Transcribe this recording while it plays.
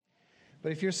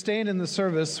But if you're staying in the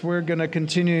service, we're going to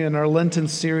continue in our Lenten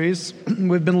series.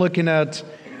 We've been looking at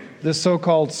the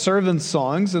so-called servant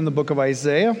songs in the book of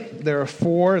Isaiah. There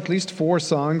are at least four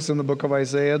songs in the book of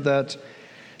Isaiah that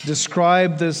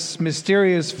describe this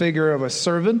mysterious figure of a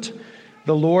servant,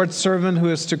 the Lord's servant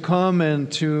who is to come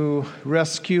and to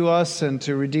rescue us and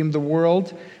to redeem the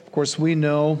world. Of course, we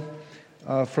know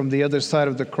from the other side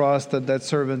of the cross that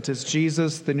servant is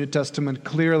Jesus. The New Testament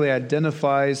clearly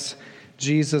identifies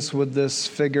Jesus with this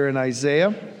figure in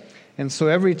Isaiah. And so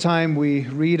every time we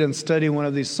read and study one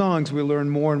of these songs, we learn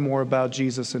more and more about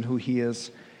Jesus and who he is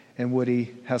and what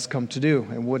he has come to do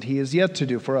and what he is yet to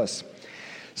do for us.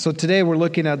 So today we're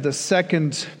looking at the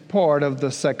second part of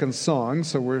the second song.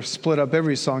 So we're split up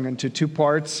every song into two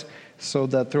parts so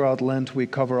that throughout Lent we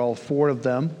cover all four of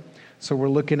them. So we're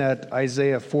looking at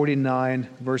Isaiah 49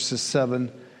 verses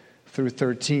 7 through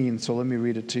 13. So let me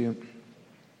read it to you.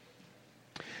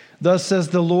 Thus says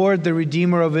the Lord, the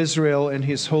Redeemer of Israel and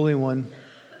his Holy One,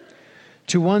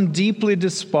 to one deeply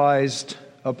despised,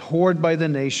 abhorred by the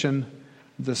nation,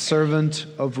 the servant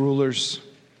of rulers.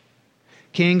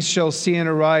 Kings shall see and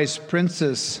arise,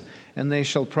 princes, and they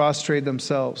shall prostrate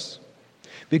themselves.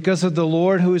 Because of the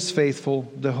Lord who is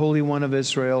faithful, the Holy One of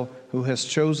Israel, who has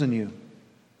chosen you.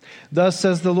 Thus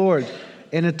says the Lord,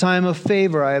 in a time of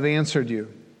favor I have answered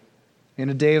you. In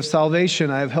a day of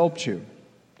salvation I have helped you.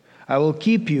 I will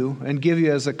keep you and give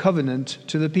you as a covenant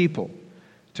to the people,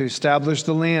 to establish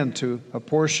the land, to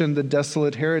apportion the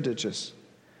desolate heritages.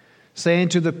 Saying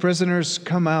to the prisoners,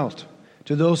 come out.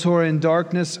 To those who are in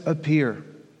darkness, appear.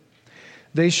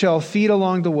 They shall feed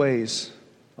along the ways.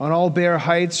 On all bare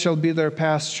heights shall be their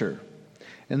pasture.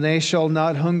 And they shall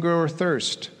not hunger or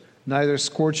thirst. Neither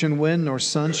scorching wind nor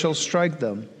sun shall strike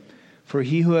them. For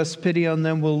he who has pity on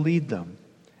them will lead them,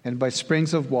 and by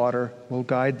springs of water will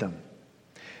guide them.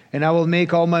 And I will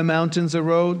make all my mountains a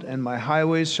road, and my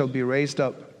highways shall be raised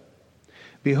up.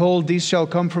 Behold, these shall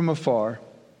come from afar,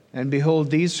 and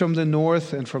behold, these from the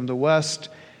north and from the west,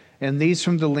 and these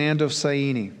from the land of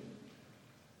Syene.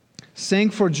 Sing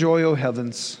for joy, O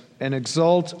heavens, and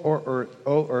exult,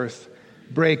 O earth.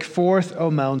 Break forth, O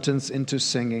mountains, into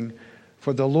singing,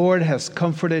 for the Lord has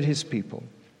comforted his people,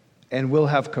 and will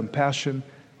have compassion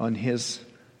on his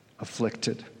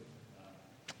afflicted.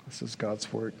 This is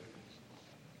God's word.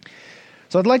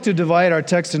 So I'd like to divide our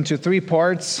text into three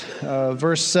parts.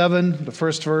 Verse 7, the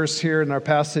first verse here in our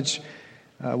passage,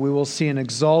 we will see an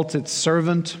exalted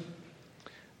servant.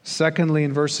 Secondly,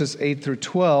 in verses 8 through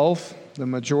 12, the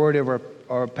majority of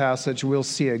our passage, we'll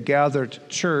see a gathered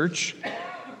church.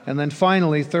 And then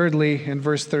finally, thirdly, in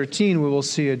verse 13, we will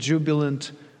see a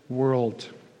jubilant world.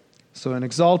 So an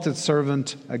exalted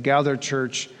servant, a gathered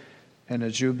church, and a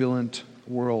jubilant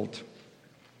world.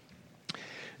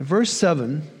 In verse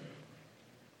 7,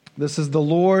 this is the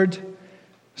Lord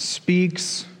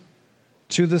speaks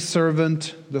to the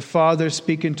servant, the Father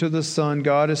speaking to the Son,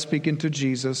 God is speaking to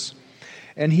Jesus,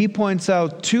 and he points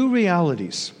out two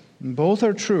realities. Both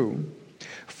are true.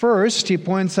 First, he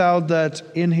points out that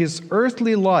in his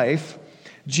earthly life,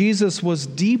 Jesus was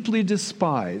deeply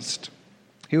despised.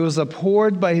 He was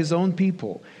abhorred by his own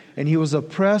people, and he was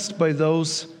oppressed by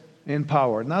those in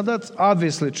power. Now, that's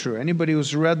obviously true. Anybody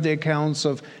who's read the accounts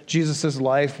of Jesus'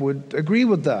 life would agree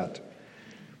with that.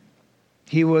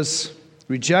 He was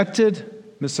rejected,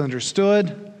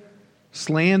 misunderstood,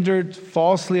 slandered,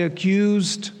 falsely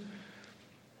accused,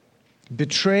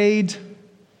 betrayed,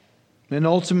 and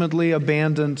ultimately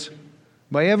abandoned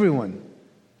by everyone.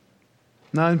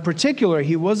 Now, in particular,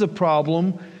 he was a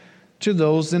problem to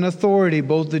those in authority.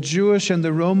 Both the Jewish and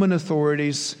the Roman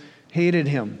authorities hated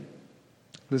him.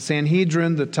 The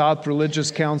Sanhedrin, the top religious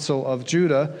council of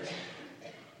Judah,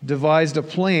 devised a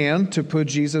plan to put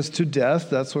Jesus to death.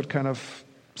 That's what kind of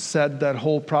set that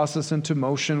whole process into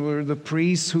motion, where the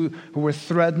priests who were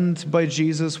threatened by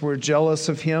Jesus were jealous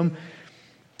of him.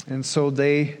 And so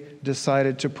they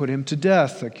decided to put him to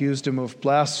death, accused him of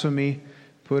blasphemy,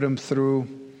 put him through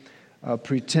a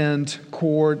pretend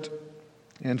court,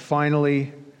 and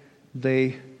finally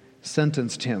they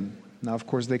sentenced him. Now, of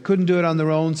course, they couldn't do it on their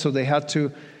own, so they had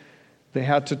to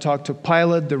talk to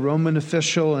Pilate, the Roman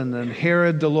official, and then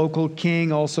Herod, the local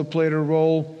king, also played a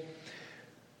role.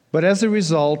 But as a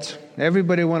result,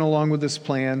 everybody went along with this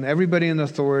plan, everybody in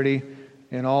authority,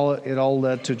 and it all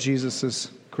led to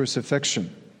Jesus'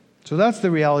 crucifixion. So that's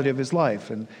the reality of his life,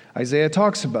 and Isaiah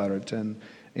talks about it. And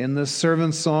in the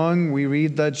servant song, we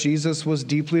read that Jesus was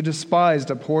deeply despised,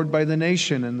 abhorred by the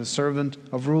nation, and the servant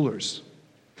of rulers.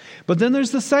 But then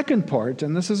there's the second part,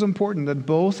 and this is important, that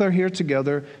both are here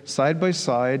together, side by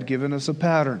side, giving us a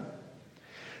pattern.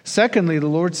 Secondly, the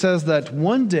Lord says that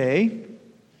one day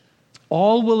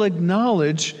all will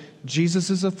acknowledge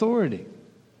Jesus' authority.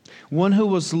 One who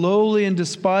was lowly and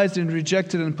despised and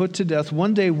rejected and put to death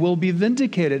one day will be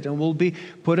vindicated and will be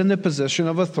put in the position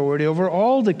of authority over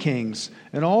all the kings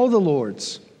and all the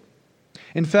lords.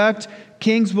 In fact,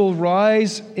 kings will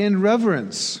rise in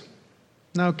reverence.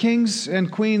 Now, kings and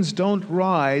queens don't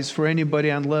rise for anybody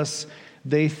unless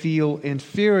they feel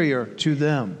inferior to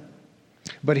them.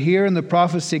 But here in the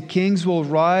prophecy, kings will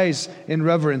rise in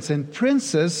reverence, and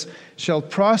princes shall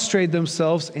prostrate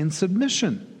themselves in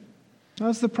submission.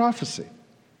 That's the prophecy.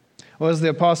 Well, as the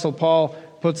Apostle Paul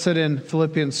puts it in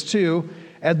Philippians 2,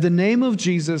 at the name of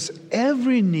Jesus,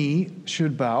 every knee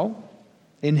should bow,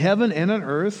 in heaven and on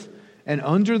earth and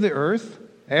under the earth.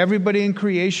 Everybody in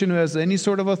creation who has any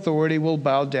sort of authority will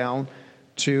bow down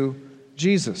to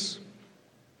Jesus.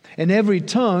 And every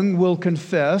tongue will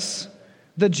confess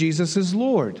that Jesus is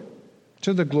Lord,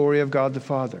 to the glory of God the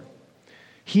Father.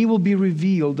 He will be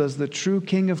revealed as the true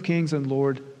King of kings and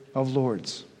Lord of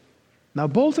lords. Now,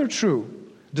 both are true.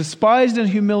 Despised and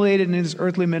humiliated in his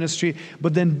earthly ministry,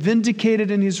 but then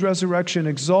vindicated in his resurrection,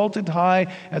 exalted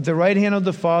high at the right hand of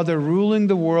the Father, ruling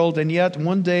the world, and yet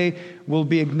one day will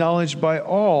be acknowledged by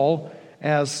all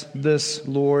as this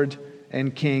Lord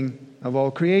and King of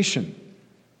all creation.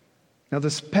 Now,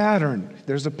 this pattern,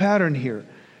 there's a pattern here.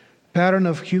 Pattern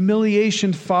of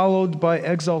humiliation followed by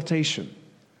exaltation.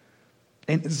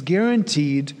 And it's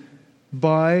guaranteed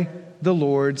by the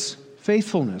Lord's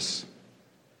faithfulness.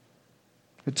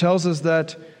 It tells us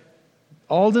that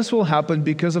all this will happen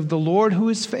because of the Lord who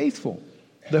is faithful,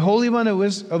 the Holy One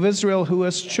of Israel who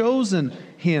has chosen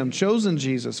him, chosen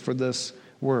Jesus for this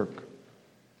work.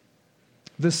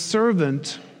 The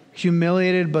servant,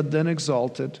 humiliated but then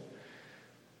exalted,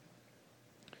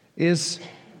 it's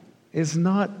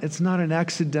not an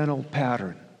accidental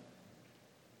pattern.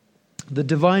 The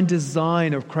divine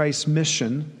design of Christ's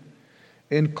mission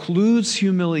includes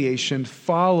humiliation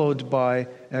followed by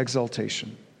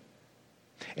exaltation.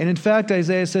 And in fact,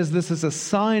 Isaiah says this is a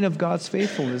sign of God's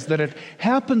faithfulness, that it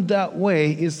happened that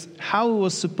way is how it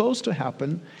was supposed to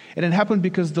happen, and it happened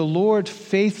because the Lord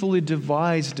faithfully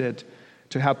devised it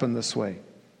to happen this way.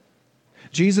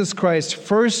 Jesus Christ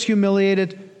first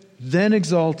humiliated, then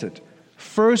exalted,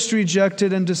 first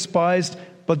rejected and despised,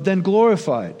 but then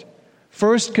glorified,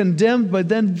 first condemned, but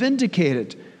then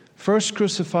vindicated, first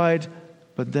crucified,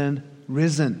 but then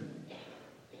risen.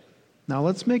 Now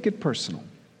let's make it personal.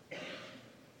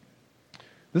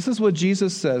 This is what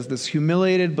Jesus says, this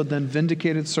humiliated but then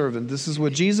vindicated servant. This is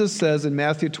what Jesus says in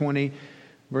Matthew 20,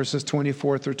 verses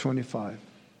 24 through 25.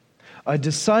 A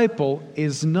disciple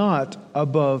is not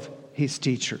above his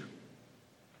teacher,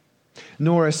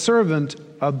 nor a servant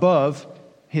above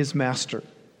his master.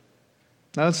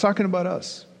 Now it's talking about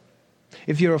us.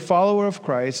 If you're a follower of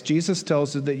Christ, Jesus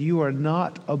tells you that you are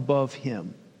not above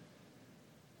him.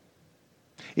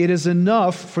 It is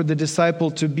enough for the disciple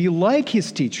to be like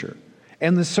his teacher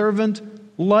and the servant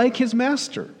like his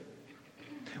master.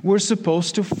 We're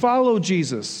supposed to follow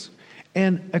Jesus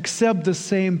and accept the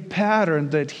same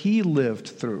pattern that he lived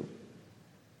through.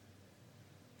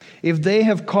 If they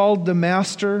have called the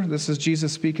master, this is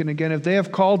Jesus speaking again, if they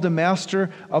have called the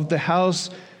master of the house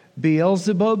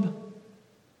Beelzebub,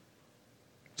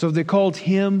 so if they called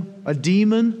him a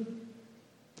demon,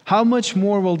 how much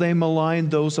more will they malign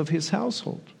those of his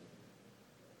household?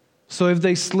 So if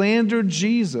they slandered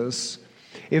Jesus,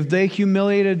 if they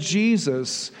humiliated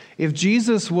Jesus, if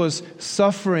Jesus was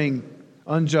suffering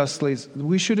unjustly,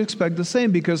 we should expect the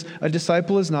same, because a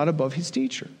disciple is not above his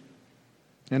teacher,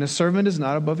 and a servant is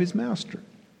not above his master.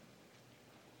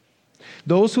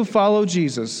 Those who follow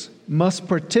Jesus must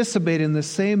participate in the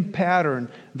same pattern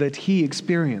that he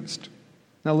experienced.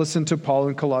 Now listen to Paul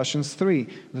in Colossians 3,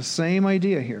 the same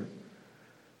idea here.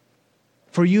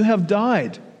 For you have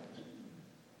died,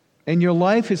 and your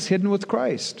life is hidden with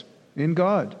Christ in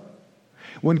God.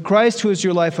 When Christ, who is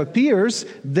your life, appears,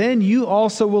 then you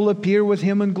also will appear with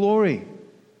him in glory.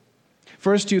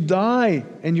 First you die,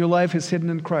 and your life is hidden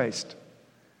in Christ.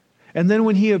 And then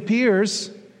when he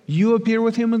appears, you appear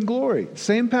with him in glory.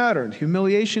 Same pattern,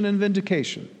 humiliation and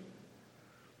vindication.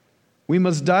 We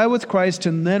must die with Christ,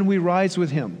 and then we rise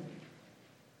with him.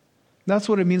 That's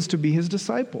what it means to be his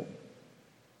disciple.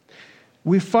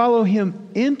 We follow him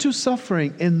into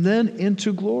suffering and then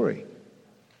into glory.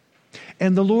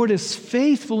 And the Lord is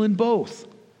faithful in both.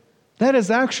 That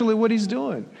is actually what he's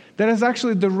doing. That is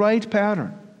actually the right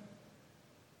pattern.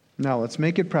 Now let's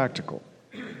make it practical.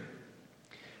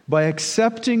 By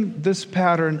accepting this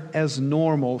pattern as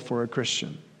normal for a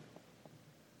Christian,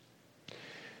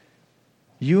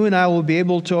 you and I will be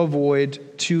able to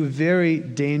avoid two very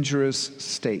dangerous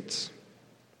states.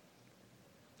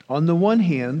 On the one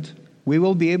hand, we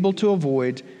will be able to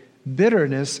avoid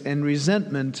bitterness and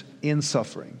resentment in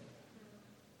suffering.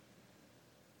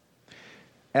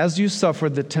 As you suffer,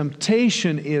 the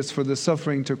temptation is for the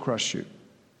suffering to crush you,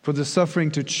 for the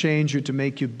suffering to change you, to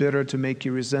make you bitter, to make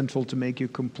you resentful, to make you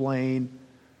complain,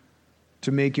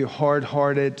 to make you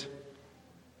hard-hearted.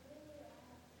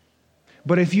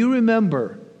 But if you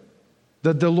remember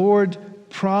that the Lord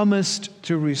promised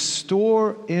to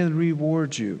restore and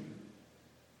reward you,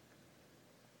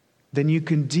 then you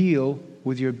can deal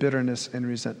with your bitterness and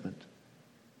resentment.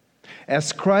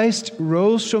 As Christ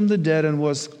rose from the dead and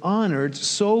was honored,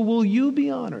 so will you be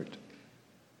honored.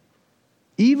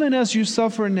 Even as you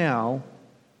suffer now,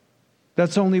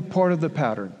 that's only part of the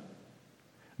pattern.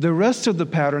 The rest of the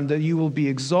pattern, that you will be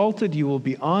exalted, you will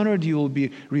be honored, you will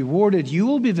be rewarded, you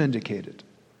will be vindicated,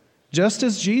 just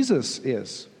as Jesus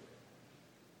is.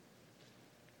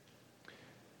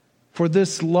 For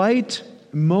this light,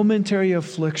 momentary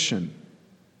affliction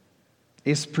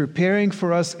is preparing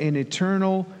for us an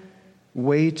eternal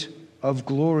weight of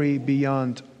glory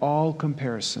beyond all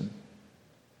comparison.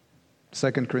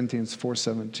 2 Corinthians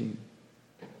 4:17.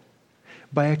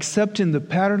 By accepting the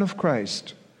pattern of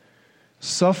Christ,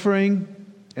 suffering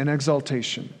and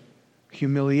exaltation,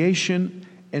 humiliation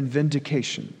and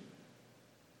vindication,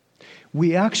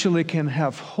 we actually can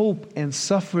have hope and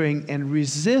suffering and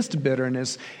resist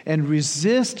bitterness and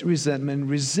resist resentment,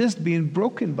 resist being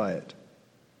broken by it.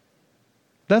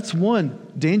 That's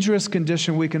one dangerous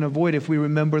condition we can avoid if we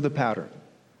remember the pattern.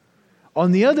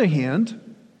 On the other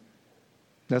hand,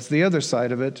 that's the other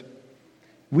side of it,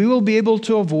 we will be able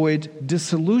to avoid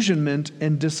disillusionment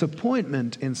and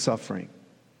disappointment in suffering.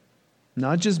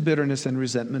 Not just bitterness and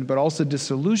resentment, but also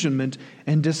disillusionment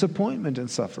and disappointment in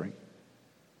suffering.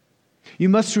 You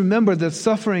must remember that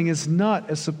suffering is not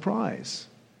a surprise.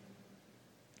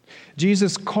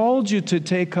 Jesus called you to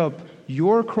take up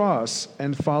your cross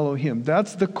and follow Him.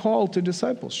 That's the call to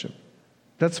discipleship.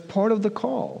 That's part of the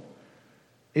call,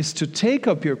 is to take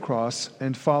up your cross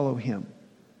and follow Him.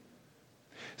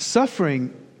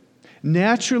 Suffering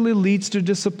naturally leads to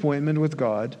disappointment with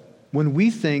God when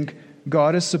we think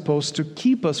God is supposed to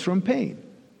keep us from pain.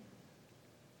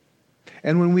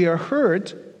 And when we are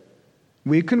hurt,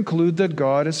 we conclude that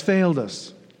God has failed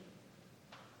us.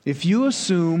 If you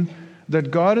assume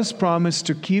that God has promised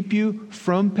to keep you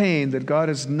from pain, that God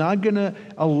is not going to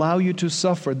allow you to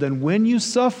suffer, then when you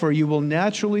suffer, you will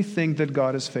naturally think that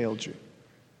God has failed you.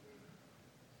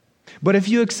 But if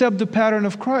you accept the pattern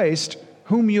of Christ,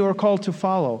 whom you are called to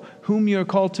follow, whom you are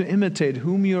called to imitate,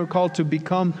 whom you are called to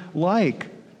become like,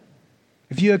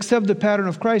 if you accept the pattern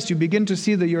of Christ, you begin to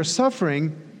see that your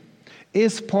suffering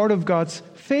is part of God's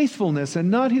faithfulness and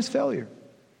not His failure.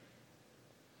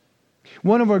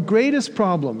 One of our greatest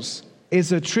problems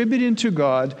is attributing to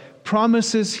God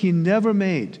promises He never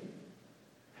made,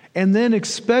 and then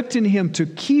expecting Him to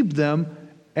keep them,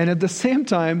 and at the same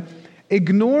time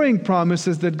ignoring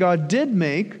promises that God did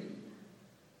make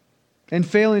and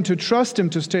failing to trust Him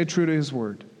to stay true to His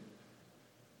word.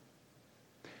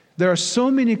 There are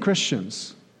so many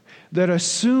Christians that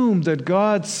assume that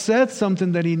God said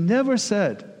something that He never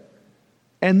said,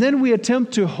 and then we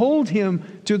attempt to hold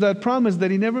Him to that promise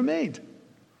that He never made.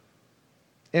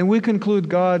 And we conclude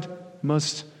God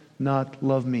must not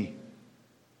love me.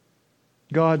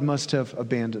 God must have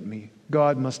abandoned me.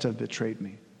 God must have betrayed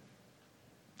me.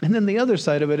 And then the other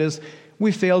side of it is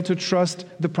we fail to trust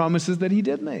the promises that He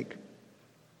did make.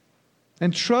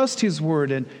 And trust His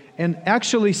word and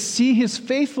actually see His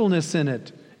faithfulness in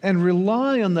it and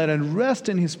rely on that and rest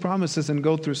in His promises and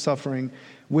go through suffering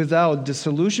without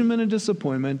disillusionment and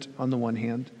disappointment on the one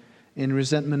hand, and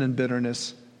resentment and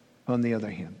bitterness on the other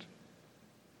hand.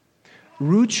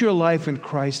 Root your life in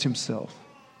Christ Himself.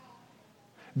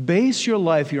 Base your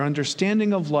life, your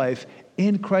understanding of life,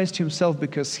 in Christ Himself,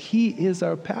 because He is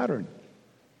our pattern.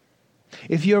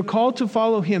 If you are called to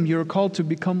follow Him, you are called to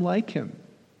become like Him.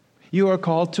 You are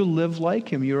called to live like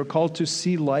Him. You are called to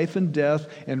see life and death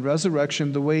and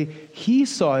resurrection the way He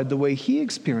saw it, the way He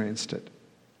experienced it.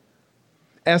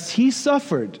 As He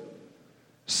suffered,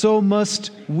 so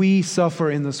must we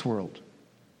suffer in this world.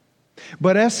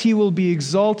 But as He will be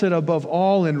exalted above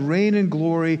all and reign in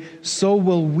glory, so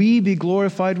will we be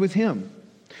glorified with Him.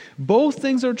 Both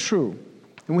things are true,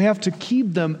 and we have to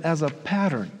keep them as a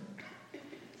pattern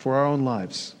for our own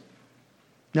lives.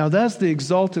 Now that's the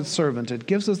exalted servant. It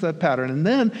gives us that pattern. And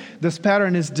then this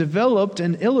pattern is developed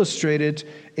and illustrated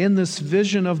in this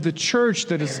vision of the church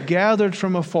that is gathered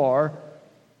from afar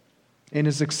and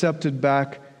is accepted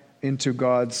back into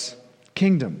God's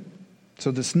kingdom.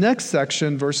 So this next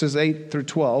section, verses 8 through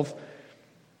 12,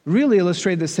 really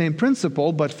illustrate the same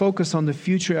principle, but focus on the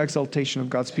future exaltation of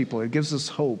God's people. It gives us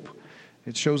hope.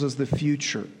 It shows us the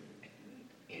future.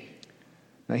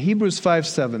 Now, Hebrews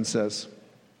 5:7 says,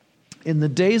 "In the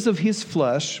days of his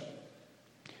flesh,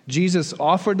 Jesus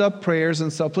offered up prayers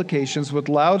and supplications with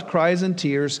loud cries and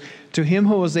tears to him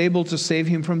who was able to save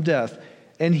him from death,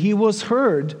 and he was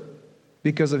heard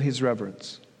because of his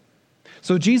reverence."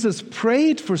 So Jesus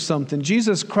prayed for something.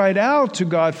 Jesus cried out to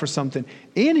God for something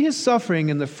in his suffering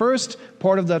in the first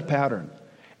part of that pattern.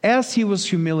 As he was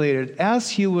humiliated,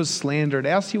 as he was slandered,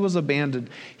 as he was abandoned,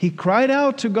 he cried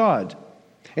out to God.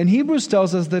 And Hebrews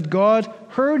tells us that God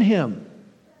heard him.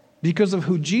 Because of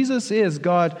who Jesus is,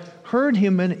 God heard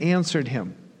him and answered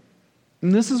him.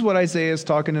 And this is what Isaiah is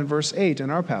talking in verse 8 in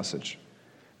our passage.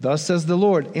 "Thus says the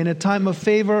Lord, in a time of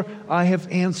favor I have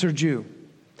answered you.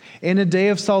 In a day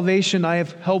of salvation I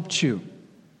have helped you."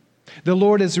 The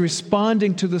Lord is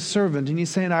responding to the servant, and he's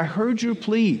saying, "I heard your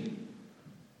plea."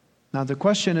 Now the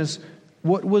question is,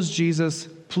 what was Jesus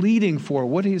pleading for?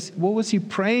 What was he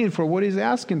praying for? What is he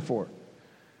asking for?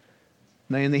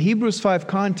 Now in the Hebrews 5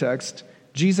 context,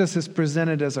 Jesus is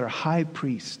presented as our high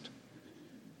priest,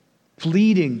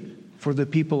 pleading for the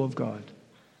people of God.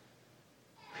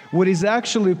 What he's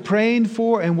actually praying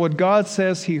for and what God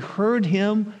says he heard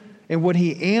him and what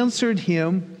he answered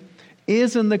him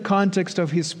is in the context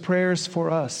of his prayers for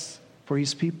us, for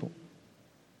his people.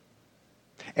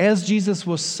 As Jesus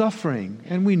was suffering,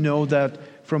 and we know that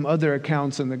from other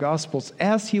accounts in the Gospels,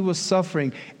 as he was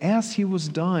suffering, as he was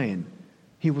dying,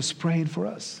 he was praying for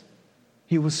us.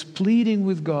 He was pleading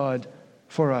with God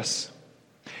for us.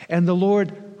 And the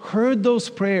Lord heard those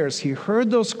prayers, he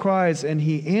heard those cries, and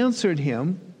he answered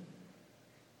him,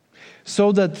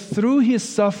 so that through his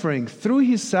suffering, through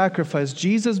his sacrifice,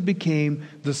 Jesus became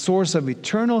the source of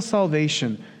eternal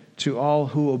salvation to all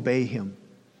who obey him.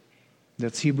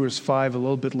 That's Hebrews 5, a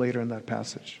little bit later in that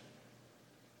passage.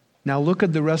 Now look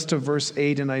at the rest of verse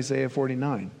 8 in Isaiah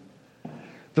 49.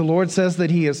 The Lord says that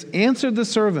he has answered the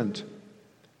servant,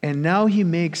 and now he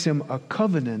makes him a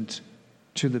covenant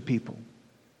to the people.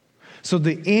 So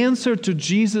the answer to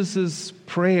Jesus'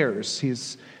 prayers,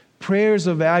 his prayers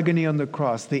of agony on the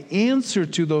cross, the answer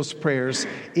to those prayers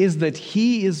is that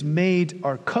he is made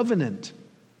our covenant.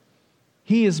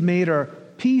 He is made our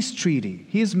peace treaty.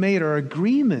 He has made our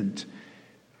agreement.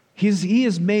 He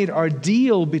has made our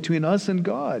deal between us and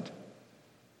God.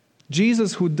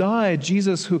 Jesus who died,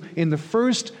 Jesus who in the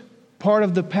first part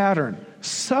of the pattern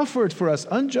suffered for us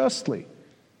unjustly,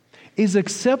 is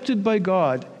accepted by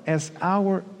God as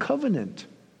our covenant,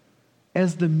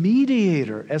 as the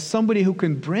mediator, as somebody who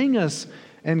can bring us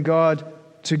and God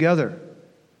together.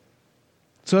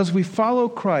 So as we follow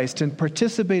Christ and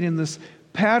participate in this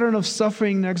pattern of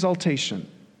suffering and exaltation,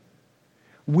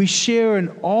 we share in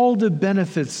all the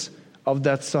benefits of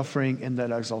that suffering and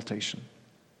that exaltation.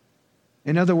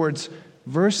 In other words,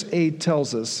 verse 8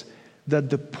 tells us that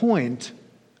the point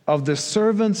of the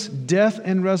servant's death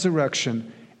and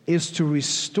resurrection is to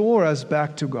restore us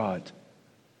back to God,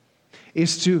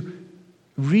 is to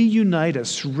reunite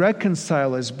us,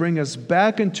 reconcile us, bring us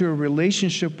back into a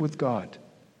relationship with God.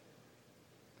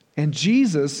 And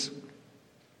Jesus,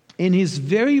 in his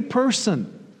very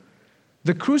person,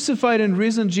 the crucified and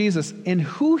risen Jesus, in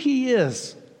who he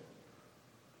is,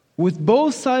 with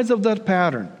both sides of that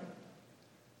pattern,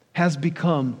 has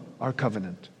become our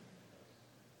covenant.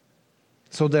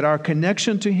 So that our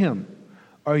connection to him,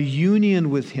 our union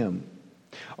with him,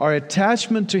 our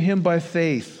attachment to him by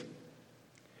faith,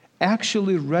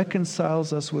 actually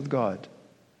reconciles us with God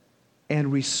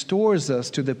and restores us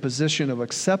to the position of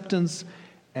acceptance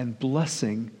and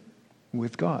blessing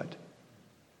with God.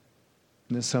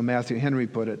 And this is how Matthew Henry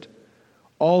put it.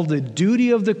 All the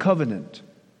duty of the covenant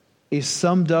is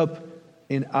summed up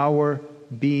in our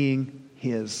being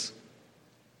his.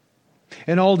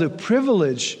 And all the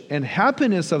privilege and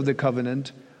happiness of the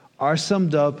covenant are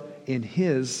summed up in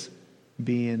his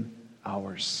being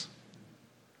ours.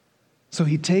 So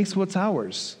he takes what's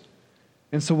ours.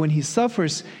 And so when he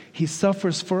suffers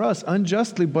for us,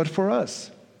 unjustly, but for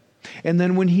us. And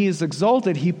then when he is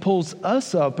exalted, he pulls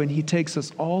us up and he takes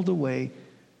us all the way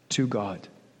to God.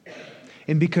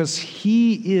 And because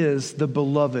he is the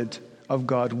beloved of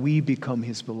God, we become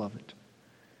his beloved.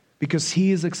 Because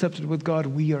he is accepted with God,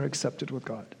 we are accepted with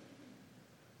God.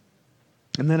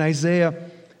 And then Isaiah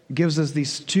gives us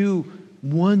these two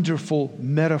wonderful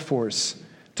metaphors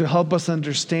to help us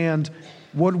understand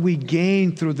what we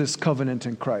gain through this covenant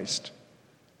in Christ.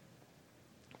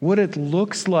 What it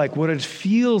looks like, what it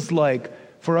feels like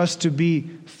for us to be,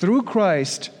 through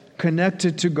Christ,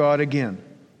 connected to God again.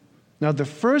 Now, the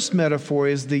first metaphor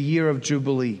is the year of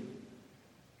Jubilee.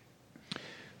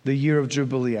 the year of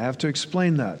Jubilee? I have to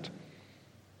explain that.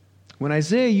 When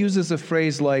Isaiah uses a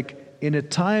phrase like, in a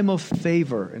time of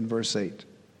favor, in verse 8,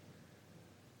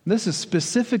 this is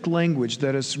specific language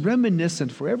that is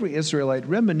reminiscent, for every Israelite,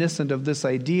 reminiscent of this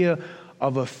idea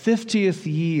of a 50th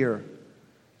year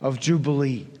of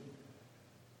Jubilee.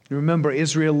 You remember,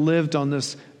 Israel lived on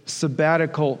this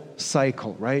sabbatical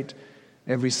cycle, right?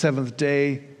 Every seventh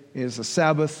day is a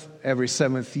Sabbath. Every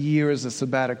seventh year is a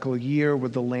sabbatical year where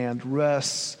the land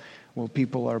rests, where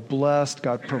people are blessed.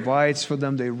 God provides for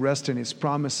them. They rest in His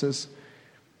promises.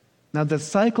 Now, the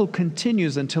cycle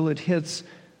continues until it hits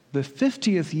the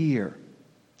 50th year,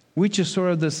 which is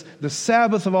sort of the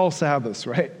Sabbath of all Sabbaths,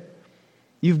 right?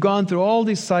 You've gone through all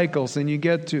these cycles, and you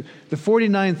get to the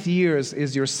 49th year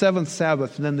is your seventh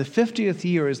Sabbath, and then the 50th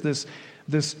year is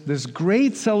this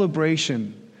great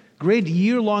celebration, great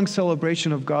year-long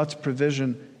celebration of God's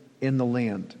provision in the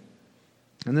land.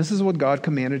 And this is what God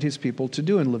commanded His people to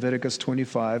do in Leviticus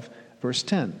 25, verse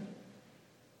 10.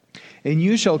 And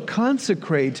you shall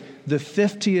consecrate the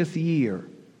 50th year.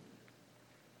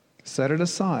 Set it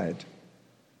aside.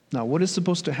 Now, what is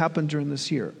supposed to happen during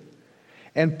this year?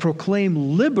 And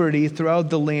proclaim liberty throughout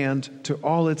the land to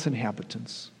all its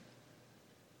inhabitants.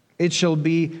 It shall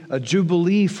be a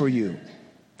jubilee for you,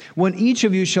 when each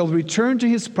of you shall return to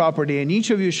his property, and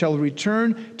each of you shall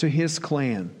return to his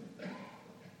clan.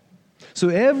 So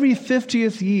every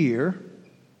 50th year,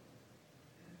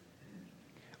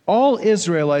 all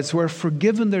Israelites were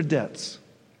forgiven their debts.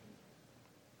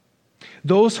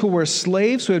 Those who were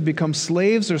slaves, who had become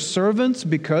slaves or servants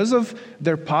because of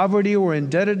their poverty or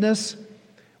indebtedness,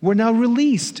 were now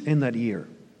released in that year.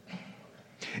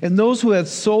 And those who had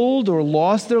sold or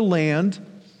lost their land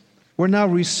were now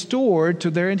restored to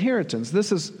their inheritance.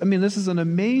 This is an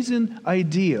amazing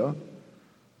idea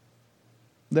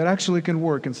that actually can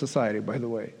work in society, by the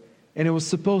way. And it was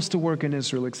supposed to work in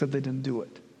Israel, except they didn't do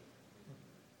it.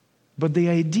 But the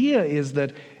idea is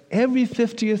that every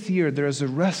 50th year there is a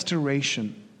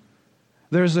restoration.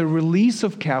 There's a release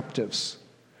of captives.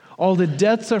 All the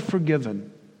debts are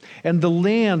forgiven. And the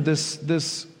land,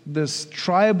 this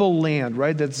tribal land,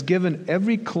 right, that's given,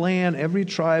 every clan, every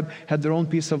tribe had their own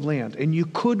piece of land. And you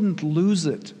couldn't lose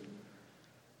it.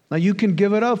 Now you can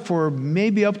give it up for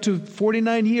maybe up to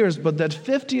 49 years, but that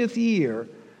 50th year,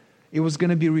 it was going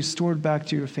to be restored back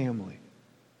to your family.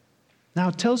 Now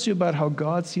it tells you about how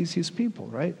God sees His people,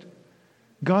 right?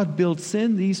 God builds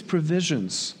in these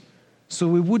provisions so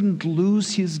we wouldn't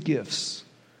lose His gifts,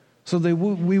 so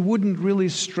we wouldn't really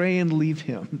stray and leave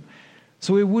Him,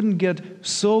 so we wouldn't get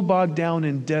so bogged down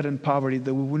in debt and poverty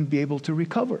that we wouldn't be able to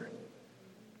recover.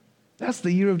 That's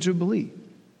the year of Jubilee.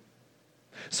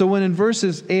 So when in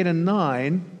verses 8 and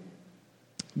 9,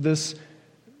 these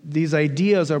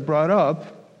ideas are brought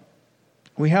up,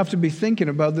 we have to be thinking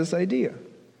about this idea.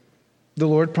 The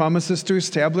Lord promises to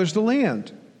establish the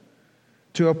land,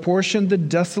 to apportion the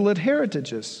desolate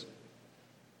heritages.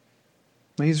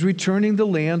 He's returning the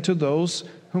land to those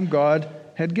whom God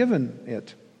had given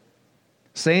it,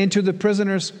 saying to the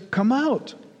prisoners, come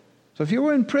out. So if you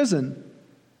were in prison,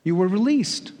 you were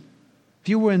released. If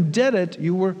you were indebted,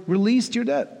 you were released your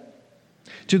debt.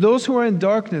 To those who are in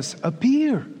darkness,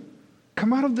 appear.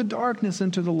 Come out of the darkness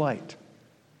into the light.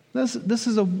 This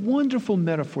is a wonderful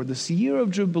metaphor, this year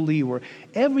of Jubilee where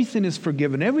everything is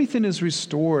forgiven, everything is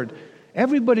restored,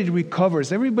 everybody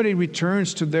recovers, everybody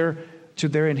returns to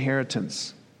their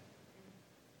inheritance.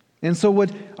 And so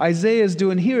what Isaiah is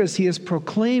doing here is he is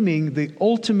proclaiming the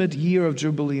ultimate year of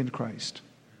Jubilee in Christ.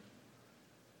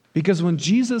 Because when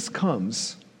Jesus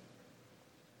comes,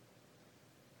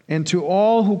 and to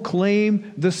all who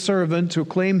claim the servant, who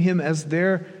claim him as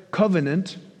their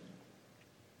covenant,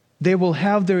 they will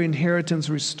have their inheritance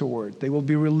restored. They will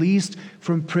be released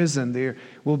from prison. They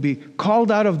will be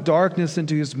called out of darkness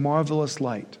into his marvelous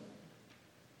light.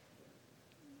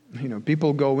 You know,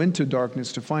 people go into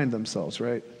darkness to find themselves,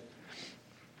 right?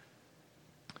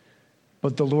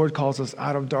 But the Lord calls us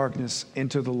out of darkness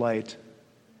into the light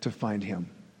to find him.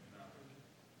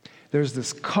 There's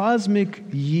this cosmic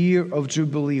year of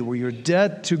Jubilee where your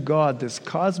debt to God, this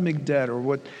cosmic debt, or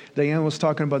what Diane was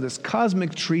talking about, this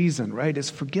cosmic treason, right, is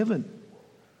forgiven.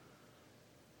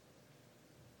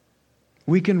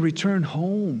 We can return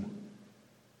home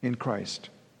in Christ,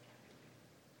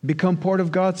 become part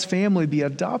of God's family, be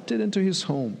adopted into his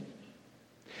home.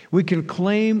 We can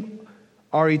claim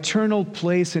our eternal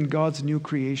place in God's new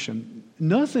creation.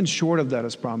 Nothing short of that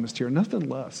is promised here, nothing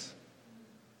less.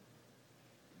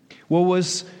 What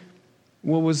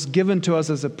was given to us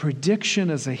as a prediction,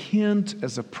 as a hint,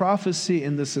 as a prophecy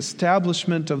in this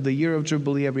establishment of the year of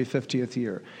Jubilee every 50th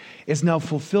year is now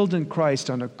fulfilled in Christ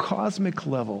on a cosmic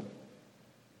level.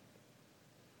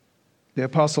 The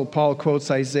Apostle Paul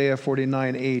quotes Isaiah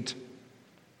 49:8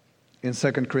 in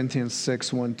 2 Corinthians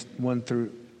 6, 1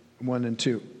 and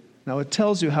 2. Now it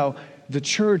tells you how the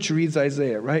church reads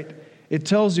Isaiah, right? It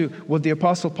tells you what the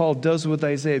Apostle Paul does with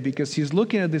Isaiah, because he's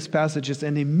looking at these passages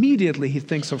and immediately he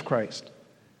thinks of Christ.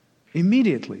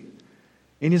 Immediately.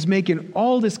 And he's making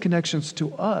all these connections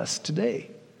to us today,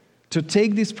 to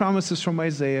take these promises from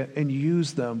Isaiah and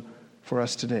use them for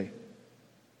us today.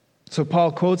 So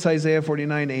Paul quotes Isaiah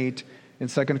 49:8 in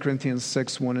 2 Corinthians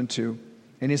 6, 1 and 2.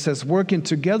 And he says, working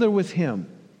together with him.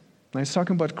 Now he's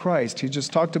talking about Christ. He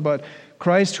just talked about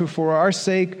Christ, who for our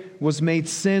sake was made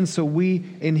sin, so we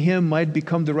in him might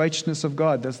become the righteousness of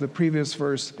God. That's the previous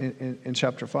verse in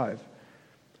chapter 5.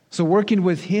 So working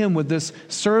with him, with this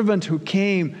servant who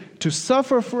came to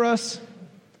suffer for us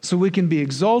so we can be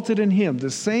exalted in him,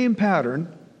 the same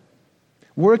pattern,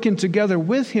 working together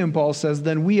with him, Paul says,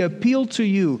 then we appeal to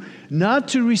you not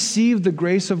to receive the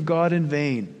grace of God in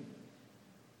vain.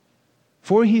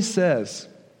 For he says,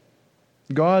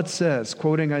 God says,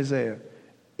 quoting Isaiah,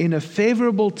 in a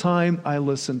favorable time I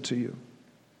listened to you,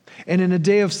 and in a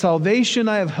day of salvation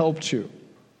I have helped you.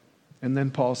 And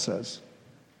then Paul says,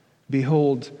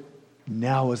 behold,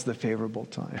 now is the favorable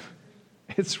time.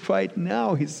 It's right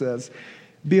now, he says.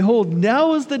 Behold,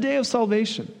 now is the day of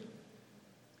salvation.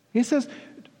 He says,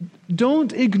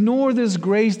 don't ignore this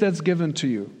grace that's given to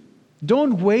you.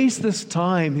 Don't waste this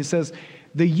time. He says,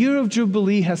 the year of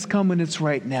Jubilee has come and it's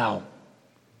right now.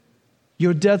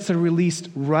 Your debts are released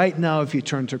right now if you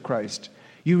turn to Christ.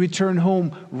 You return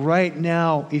home right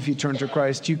now if you turn to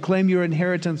Christ. You claim your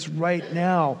inheritance right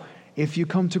now if you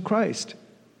come to Christ.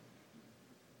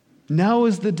 Now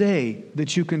is the day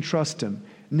that you can trust him.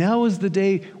 Now is the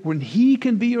day when he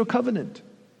can be your covenant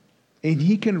and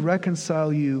he can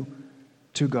reconcile you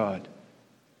to God.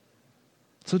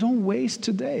 So don't waste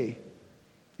today.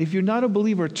 If you're not a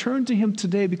believer, turn to him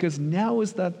today, because now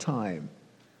is that time.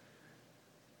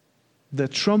 The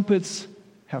trumpets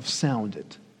have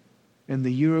sounded and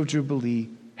the year of Jubilee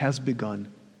has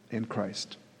begun in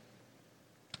Christ.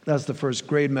 That's the first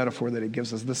great metaphor that it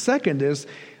gives us. The second is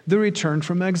the return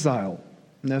from exile.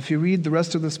 Now, if you read the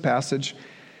rest of this passage,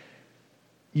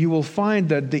 you will find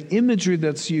that the imagery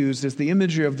that's used is the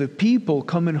imagery of the people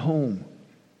coming home.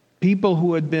 People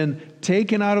who had been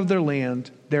taken out of their land,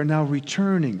 they're now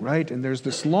returning, right? And there's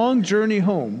this long journey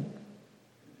home.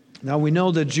 Now we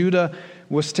know that Judah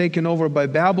was taken over by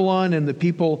Babylon, and the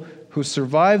people who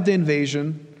survived the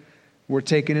invasion were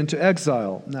taken into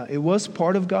exile. Now, it was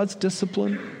part of God's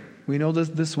discipline. We know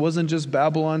that this wasn't just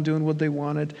Babylon doing what they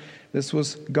wanted. This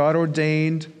was God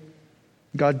ordained.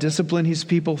 God disciplined his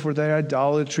people for their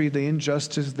idolatry, the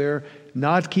injustice, their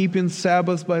not keeping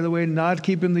Sabbath, by the way, not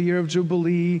keeping the year of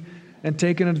Jubilee, and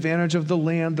taking advantage of the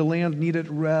land. The land needed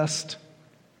rest.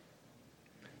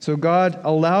 So God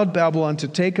allowed Babylon to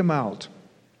take them out,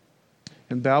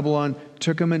 and Babylon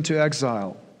took them into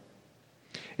exile.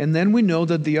 And then we know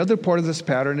that the other part of this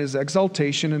pattern is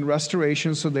exaltation and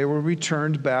restoration, so they were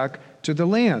returned back to the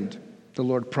land. The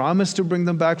Lord promised to bring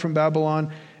them back from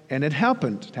Babylon, and it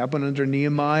happened. It happened under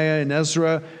Nehemiah and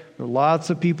Ezra. There were lots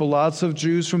of people, lots of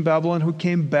Jews from Babylon who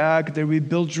came back. They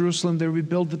rebuilt Jerusalem. They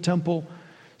rebuilt the temple,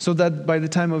 so that by the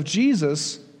time of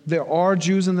Jesus, there are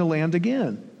Jews in the land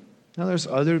again. Now there's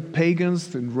other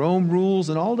pagans, and Rome rules,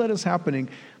 and all that is happening,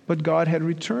 but God had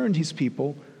returned his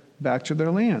people back to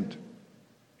their land.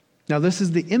 Now this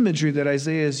is the imagery that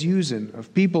Isaiah is using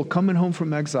of people coming home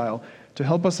from exile to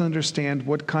help us understand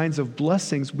what kinds of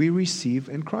blessings we receive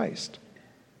in Christ.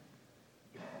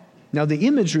 Now the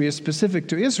imagery is specific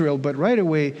to Israel, but right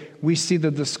away we see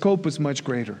that the scope is much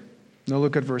greater. Now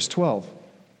look at verse 12.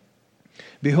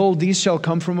 Behold, these shall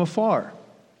come from afar.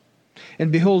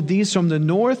 And behold, these from the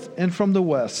north and from the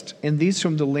west, and these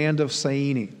from the land of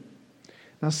Syene.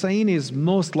 Now Syene is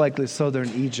most likely southern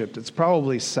Egypt. It's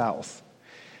probably south.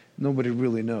 Nobody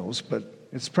really knows, but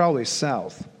it's probably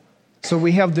south. So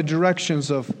we have the directions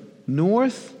of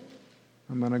north,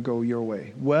 I'm going to go your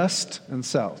way, west and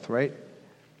south, right?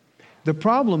 The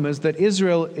problem is that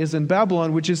Israel is in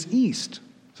Babylon, which is east.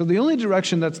 So the only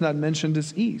direction that's not mentioned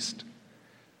is east,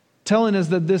 telling us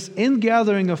that this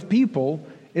ingathering of people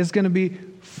is going to be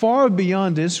far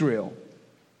beyond Israel.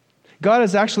 God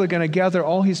is actually going to gather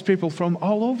all his people from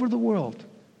all over the world.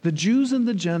 The Jews and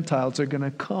the Gentiles are going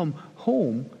to come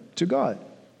home to God.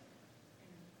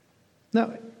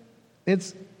 Now,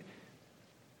 it's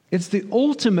the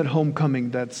ultimate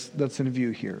homecoming that's in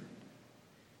view here.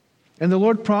 And the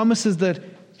Lord promises that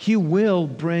he will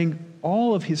bring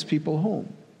all of his people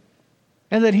home,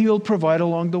 and that he will provide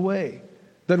along the way,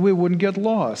 that we wouldn't get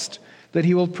lost, that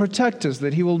He will protect us,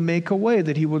 that He will make a way,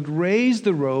 that He would raise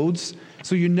the roads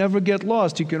so you never get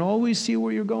lost. You can always see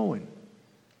where you're going.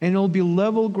 And it'll be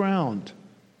level ground.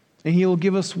 And He will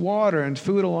give us water and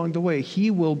food along the way. He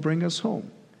will bring us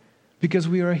home because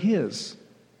we are His.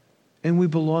 And we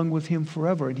belong with Him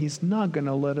forever. And He's not going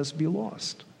to let us be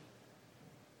lost.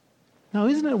 Now,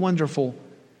 isn't it wonderful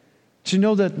to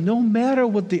know that no matter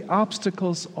what the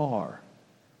obstacles are,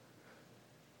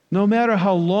 no matter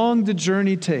how long the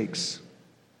journey takes,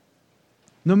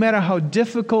 no matter how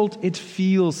difficult it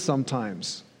feels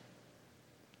sometimes,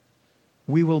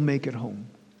 we will make it home.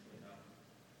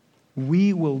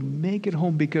 We will make it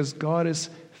home because God is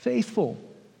faithful.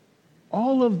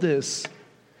 All of this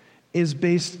is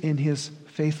based in His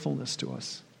faithfulness to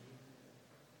us.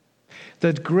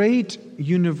 That great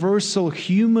universal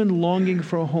human longing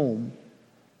for a home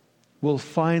will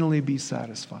finally be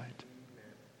satisfied.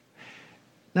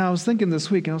 Now, I was thinking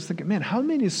this week, and I was thinking, man, how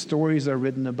many stories are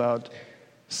written about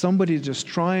somebody just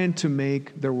trying to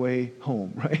make their way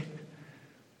home, right?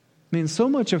 I mean, so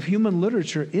much of human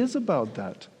literature is about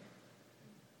that.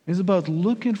 It's about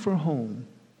looking for home,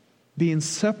 being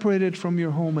separated from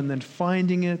your home and then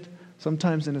finding it,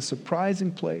 sometimes in a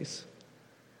surprising place,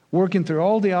 working through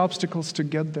all the obstacles to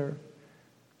get there.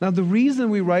 Now, the reason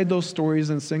we write those stories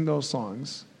and sing those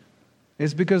songs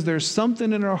is because there's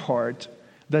something in our heart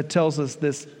that tells us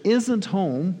this isn't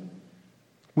home,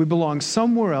 we belong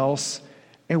somewhere else,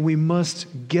 and we must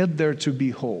get there to be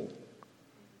whole.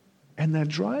 And that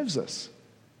drives us.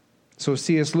 So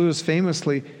C.S. Lewis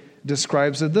famously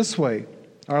describes it this way: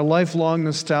 our lifelong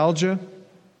nostalgia,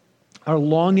 our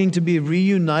longing to be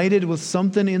reunited with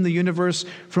something in the universe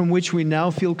from which we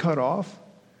now feel cut off,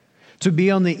 to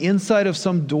be on the inside of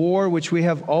some door which we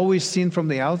have always seen from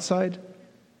the outside.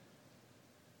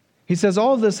 He says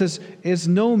all of this is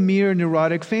no mere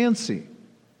neurotic fancy,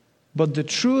 but the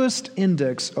truest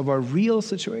index of our real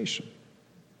situation.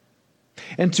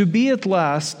 And to be at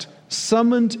last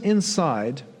summoned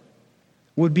inside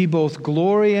would be both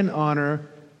glory and honor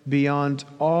beyond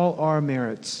all our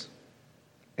merits,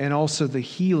 and also the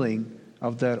healing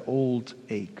of that old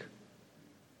ache.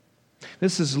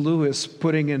 This is Lewis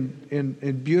putting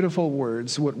in beautiful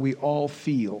words what we all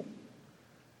feel,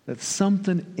 that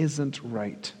something isn't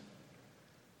right.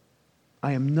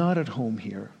 I am not at home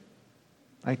here.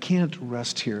 I can't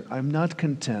rest here. I'm not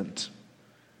content.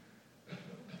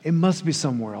 It must be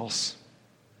somewhere else.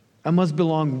 I must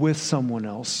belong with someone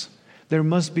else. There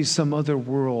must be some other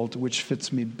world which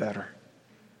fits me better.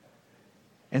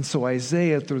 And so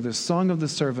Isaiah, through the Song of the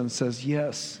Servant, says,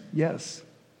 yes, yes.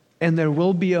 And there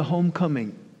will be a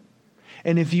homecoming.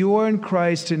 And if you are in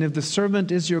Christ, and if the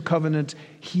servant is your covenant,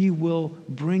 He will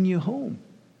bring you home.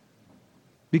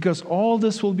 Because all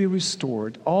this will be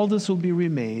restored, all this will be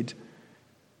remade.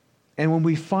 And when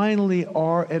we finally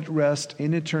are at rest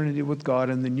in eternity with God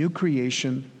in the new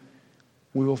creation,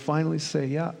 we will finally say,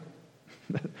 yeah,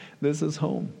 this is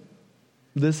home.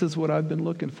 This is what I've been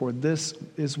looking for. This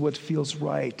is what feels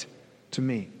right to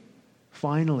me.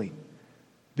 Finally,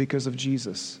 because of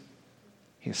Jesus,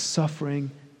 His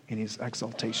suffering and His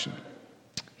exaltation,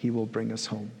 He will bring us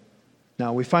home.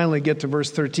 Now, we finally get to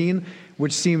verse 13,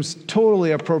 which seems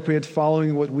totally appropriate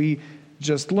following what we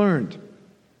just learned.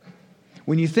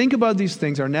 When you think about these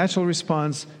things, our natural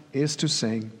response is to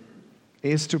sing,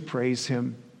 is to praise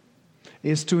Him,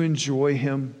 is to enjoy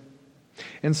Him.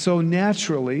 And so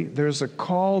naturally, there's a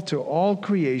call to all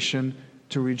creation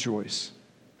to rejoice.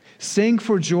 Sing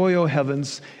for joy, O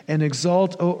heavens, and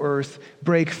exult, O earth.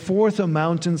 Break forth, O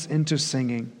mountains, into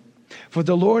singing. For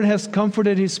the Lord has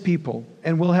comforted His people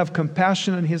and will have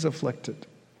compassion on His afflicted.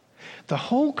 The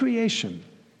whole creation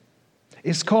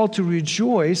is called to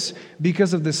rejoice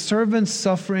because of the servant's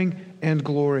suffering and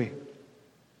glory.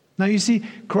 Now you see,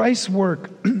 Christ's work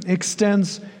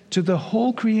extends to the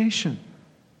whole creation.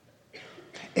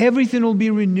 Everything will be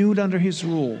renewed under His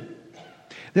rule.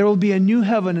 There will be a new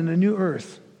heaven and a new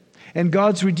earth, and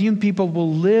God's redeemed people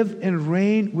will live and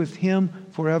reign with Him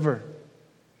forever.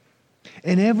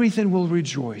 And everything will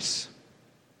rejoice.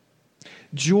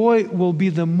 Joy will be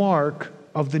the mark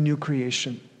of the new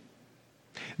creation.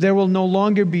 There will no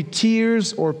longer be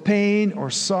tears or pain or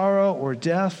sorrow or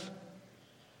death.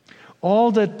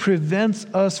 All that prevents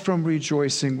us from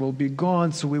rejoicing will be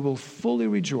gone, so we will fully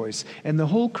rejoice. And the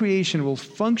whole creation will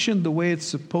function the way it's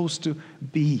supposed to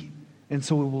be. And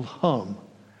so it will hum,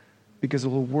 because it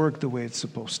will work the way it's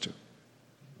supposed to.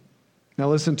 Now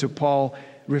listen to Paul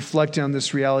reflecting on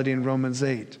this reality in Romans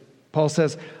 8. Paul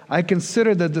says, I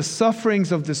consider that the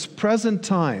sufferings of this present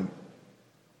time,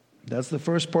 that's the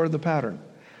first part of the pattern,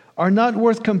 are not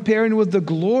worth comparing with the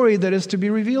glory that is to be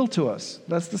revealed to us.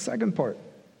 That's the second part.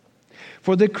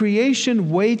 For the creation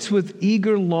waits with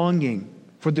eager longing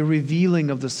for the revealing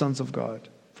of the sons of God,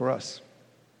 for us.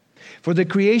 For the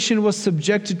creation was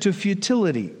subjected to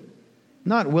futility,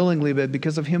 not willingly, but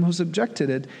because of him who subjected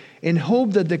it, in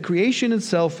hope that the creation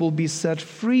itself will be set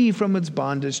free from its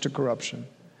bondage to corruption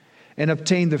and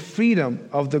obtain the freedom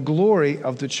of the glory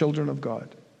of the children of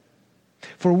God.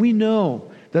 For we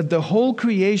know that the whole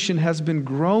creation has been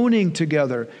groaning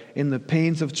together in the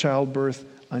pains of childbirth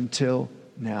until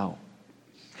now.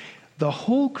 The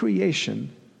whole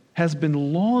creation has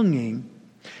been longing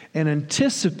and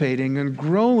anticipating and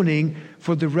groaning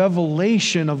for the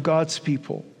revelation of God's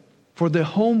people, for the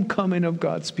homecoming of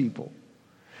God's people,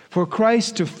 for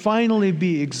Christ to finally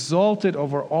be exalted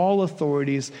over all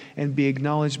authorities and be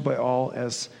acknowledged by all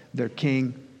as their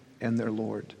King and their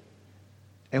Lord.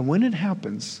 And when it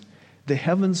happens, the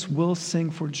heavens will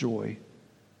sing for joy,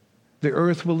 the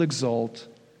earth will exult,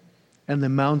 and the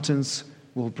mountains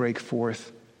will break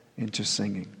forth into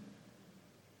singing.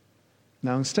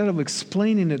 Now, instead of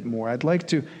explaining it more, I'd like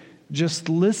to just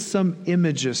list some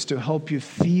images to help you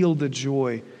feel the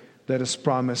joy that is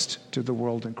promised to the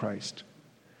world in Christ.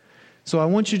 So I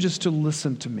want you just to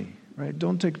listen to me, right?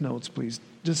 Don't take notes, please.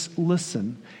 Just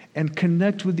listen and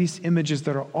connect with these images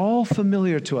that are all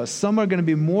familiar to us. Some are going to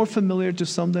be more familiar to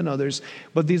some than others,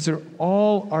 but these are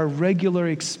all our regular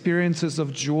experiences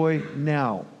of joy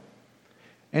now.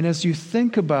 And as you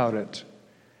think about it,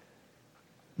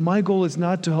 my goal is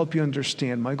not to help you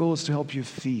understand. My goal is to help you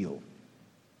feel.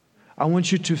 I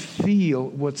want you to feel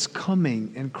what's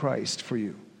coming in Christ for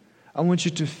you. I want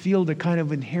you to feel the kind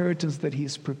of inheritance that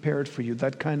He's prepared for you,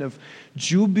 that kind of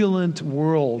jubilant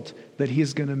world that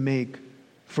He's going to make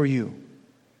for you.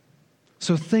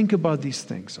 So think about these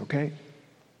things, okay?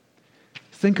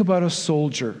 Think about a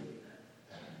soldier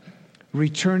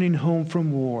returning home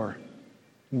from war,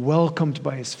 welcomed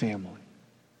by his family.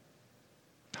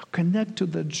 Now connect to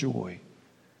the joy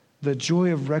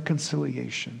of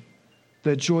reconciliation,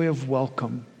 the joy of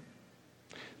welcome,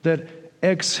 that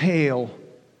exhale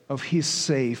of he's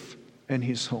safe and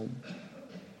he's home.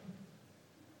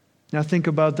 Now think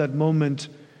about that moment,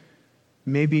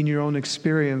 maybe in your own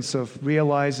experience, of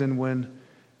realizing when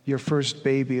your first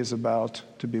baby is about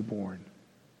to be born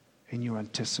and you're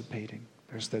anticipating.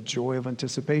 There's that joy of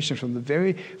anticipation from the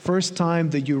very first time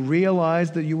that you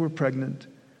realize that you were pregnant.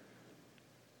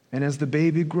 And as the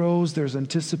baby grows, there's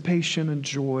anticipation and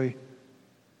joy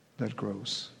that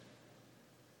grows.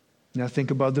 Now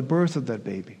think about the birth of that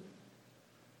baby.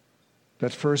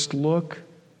 That first look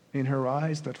in her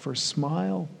eyes, that first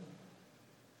smile,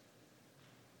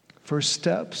 first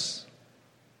steps,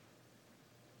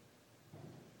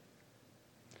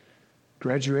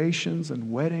 graduations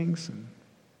and weddings, and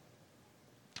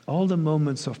all the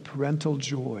moments of parental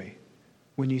joy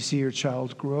when you see your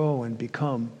child grow and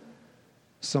become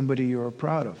somebody you're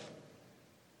proud of.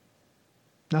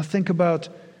 Now think about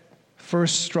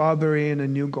first strawberry in a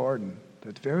new garden,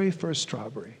 that very first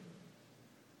strawberry,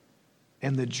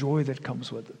 and the joy that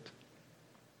comes with it.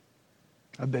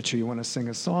 I bet you want to sing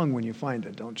a song when you find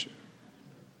it, don't you?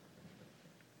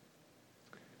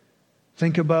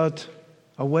 Think about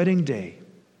a wedding day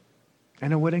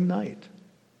and a wedding night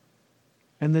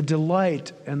and the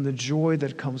delight and the joy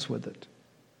that comes with it.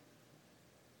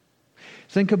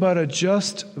 Think about a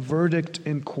just verdict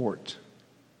in court.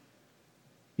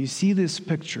 You see these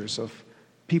pictures of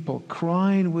people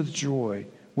crying with joy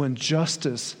when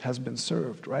justice has been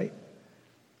served, right?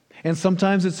 And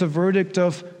sometimes it's a verdict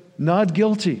of not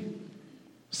guilty.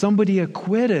 Somebody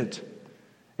acquitted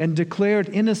and declared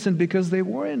innocent because they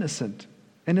were innocent.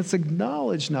 And it's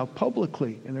acknowledged now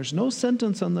publicly, and there's no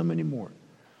sentence on them anymore.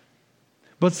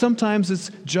 But sometimes it's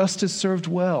justice served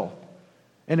well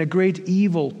and a great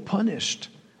evil punished,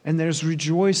 and there's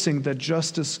rejoicing that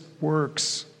justice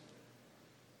works.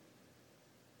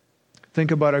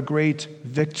 Think about a great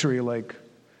victory like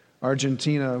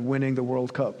Argentina winning the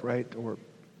World Cup, right? Or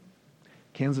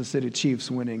Kansas City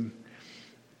Chiefs winning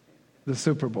the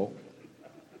Super Bowl.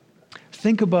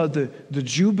 Think about the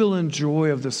jubilant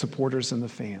joy of the supporters and the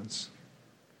fans.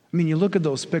 I mean, you look at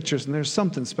those pictures, and there's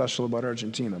something special about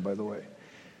Argentina, by the way.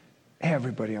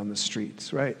 Everybody on the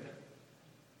streets, right?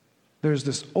 There's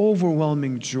this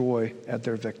overwhelming joy at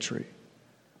their victory.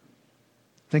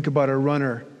 Think about a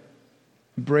runner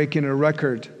breaking a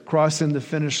record, crossing the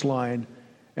finish line,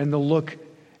 and the look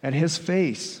at his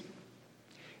face.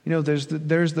 You know, there's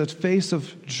that face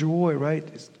of joy, right?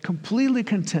 It's completely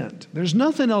content. There's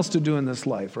nothing else to do in this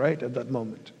life, right, at that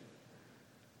moment.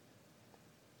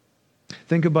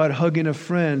 Think about hugging a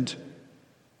friend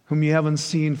whom you haven't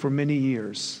seen for many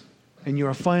years, and you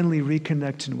are finally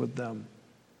reconnecting with them,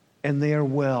 and they are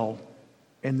well,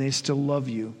 and they still love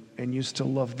you and you still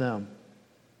love them.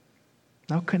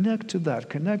 Now connect to that.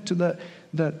 Connect to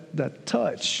that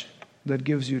touch that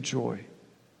gives you joy.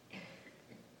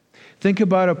 Think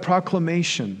about a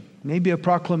proclamation, maybe a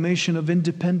proclamation of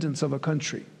independence of a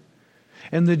country,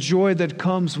 and the joy that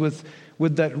comes with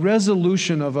that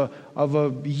resolution of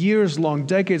a years-long,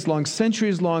 decades-long,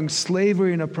 centuries-long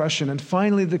slavery and oppression, and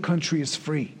finally the country is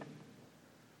free.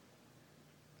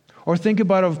 Or think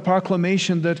about a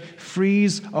proclamation that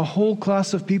frees a whole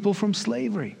class of people from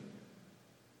slavery,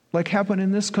 like happened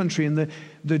in this country, and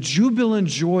the jubilant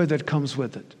joy that comes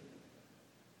with it.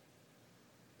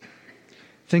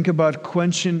 Think about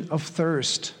quenching of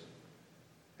thirst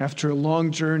after a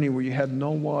long journey where you had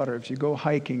no water. If you go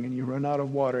hiking and you run out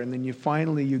of water, and then you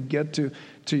get to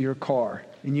your car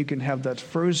and you can have that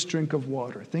first drink of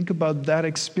water. Think about that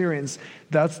experience.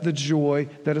 That's the joy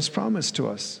that is promised to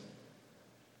us.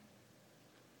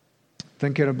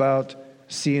 Thinking about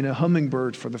seeing a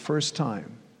hummingbird for the first time.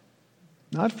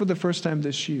 Not for the first time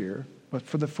this year, but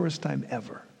for the first time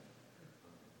ever.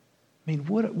 I mean,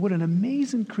 what an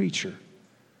amazing creature.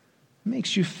 It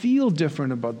makes you feel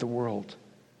different about the world.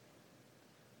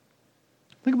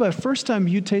 Think about the first time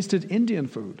you tasted Indian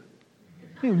food.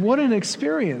 I mean, what an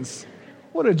experience.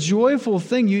 What a joyful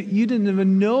thing. You didn't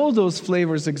even know those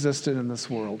flavors existed in this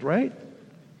world, right?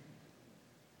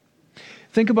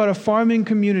 Think about a farming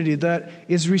community that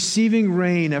is receiving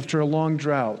rain after a long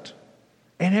drought.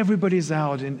 And everybody's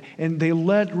out and they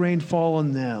let rain fall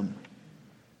on them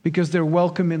because they're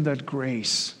welcoming that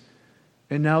grace.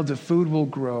 And now the food will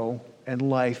grow and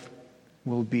life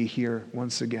will be here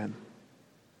once again.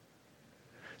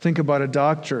 Think about a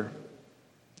doctor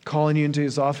calling you into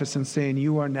his office and saying,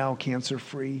 "You are now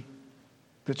cancer-free."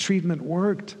 The treatment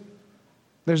worked.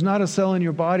 There's not a cell in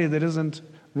your body that isn't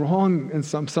wrong and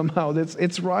somehow.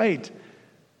 It's right.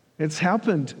 It's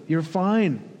happened. You're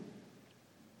fine.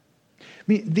 I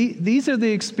mean, these are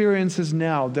the experiences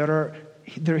now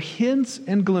they're hints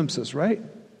and glimpses, right?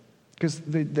 Because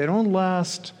they don't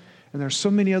last, and there's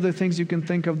so many other things you can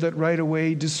think of that right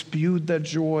away dispute that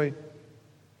joy.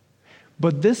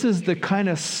 But this is the kind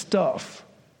of stuff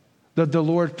that the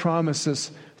Lord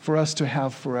promises for us to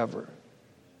have forever.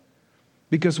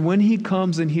 Because when He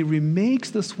comes and He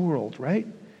remakes this world, right?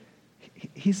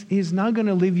 He's not going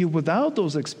to leave you without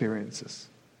those experiences.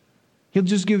 He'll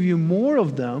just give you more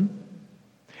of them,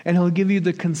 and He'll give you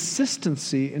the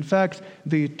consistency, in fact,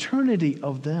 the eternity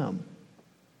of them,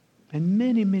 and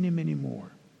many, many, many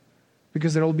more.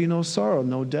 Because there will be no sorrow,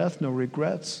 no death, no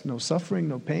regrets, no suffering,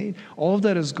 no pain. All of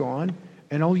that is gone,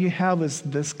 and all you have is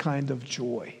this kind of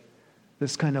joy,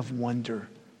 this kind of wonder,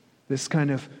 this kind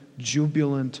of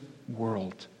jubilant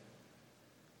world.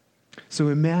 So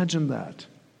imagine that.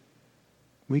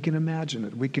 We can imagine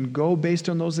it. We can go based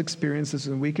on those experiences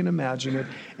and we can imagine it.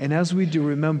 And as we do,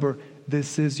 remember,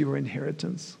 this is your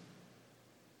inheritance.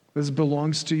 This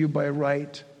belongs to you by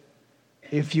right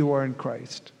if you are in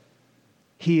Christ.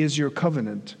 He is your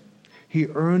covenant. He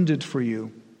earned it for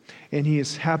you, and He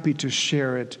is happy to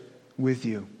share it with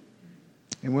you.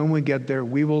 And when we get there,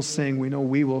 we will sing. We know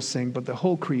we will sing, but the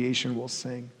whole creation will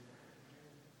sing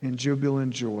in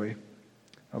jubilant joy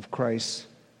of Christ's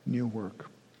new work.